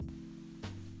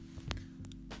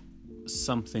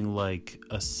something like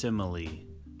a simile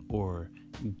or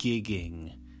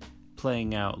gigging,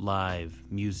 playing out live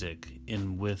music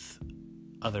in with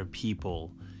other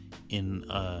people in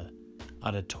a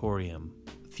auditorium,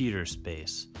 theater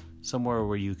space, somewhere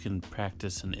where you can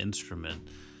practice an instrument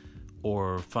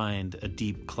or find a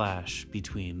deep clash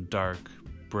between dark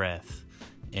breath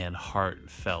and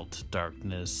heartfelt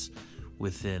darkness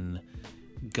within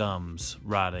gums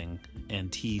rotting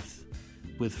and teeth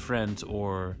with friends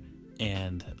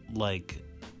and like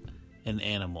an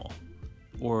animal,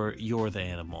 or you're the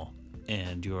animal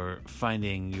and you're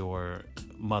finding your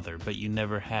mother, but you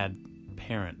never had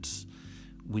parents.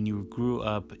 When you grew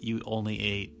up, you only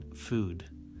ate food,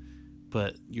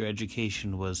 but your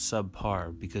education was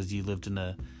subpar because you lived in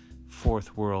a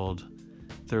fourth world,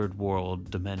 third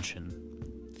world dimension.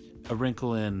 A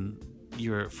wrinkle in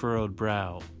your furrowed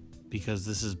brow because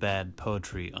this is bad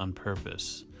poetry on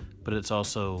purpose, but it's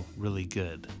also really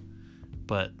good.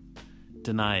 But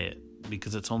deny it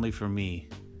because it's only for me,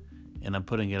 and I'm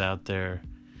putting it out there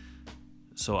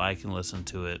so I can listen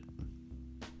to it.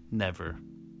 Never.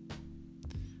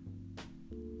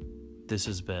 This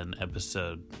has been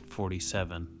episode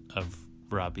 47 of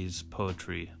Robbie's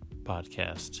Poetry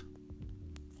Podcast.